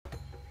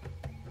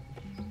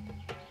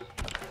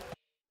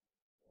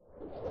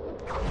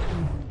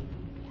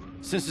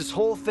Since this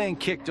whole thing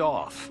kicked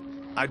off,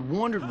 I'd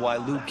wondered why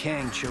Liu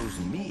Kang chose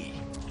me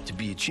to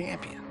be a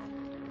champion.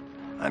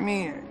 I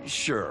mean,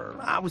 sure,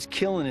 I was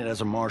killing it as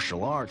a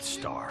martial arts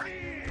star,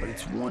 but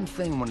it's one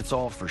thing when it's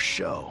all for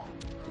show.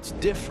 It's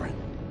different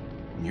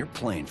when you're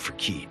playing for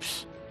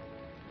keeps.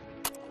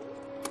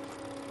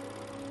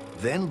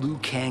 Then Liu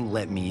Kang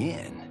let me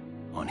in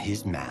on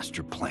his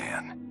master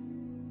plan.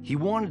 He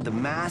wanted the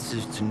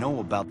masses to know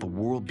about the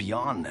world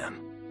beyond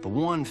them, the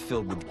one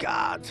filled with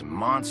gods and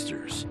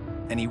monsters,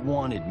 and he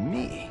wanted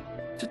me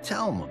to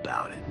tell them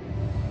about it.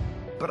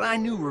 But I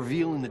knew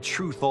revealing the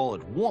truth all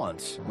at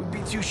once would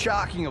be too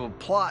shocking of a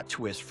plot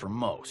twist for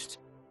most.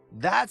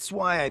 That's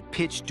why I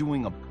pitched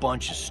doing a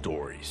bunch of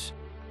stories,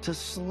 to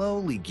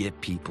slowly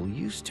get people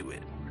used to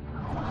it.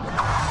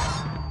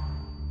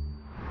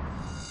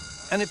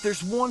 And if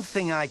there's one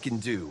thing I can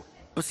do,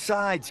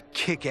 besides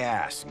kick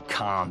ass in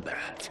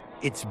combat,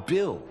 it's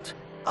build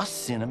a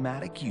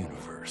cinematic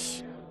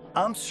universe.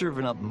 I'm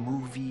serving up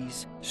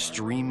movies,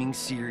 streaming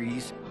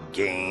series,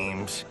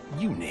 games,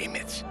 you name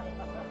it.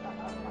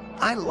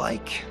 I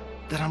like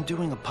that I'm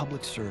doing a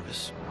public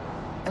service,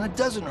 and it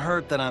doesn't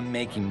hurt that I'm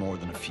making more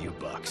than a few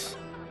bucks.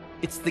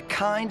 It's the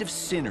kind of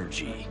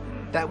synergy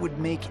that would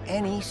make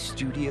any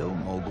studio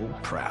mogul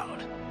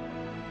proud.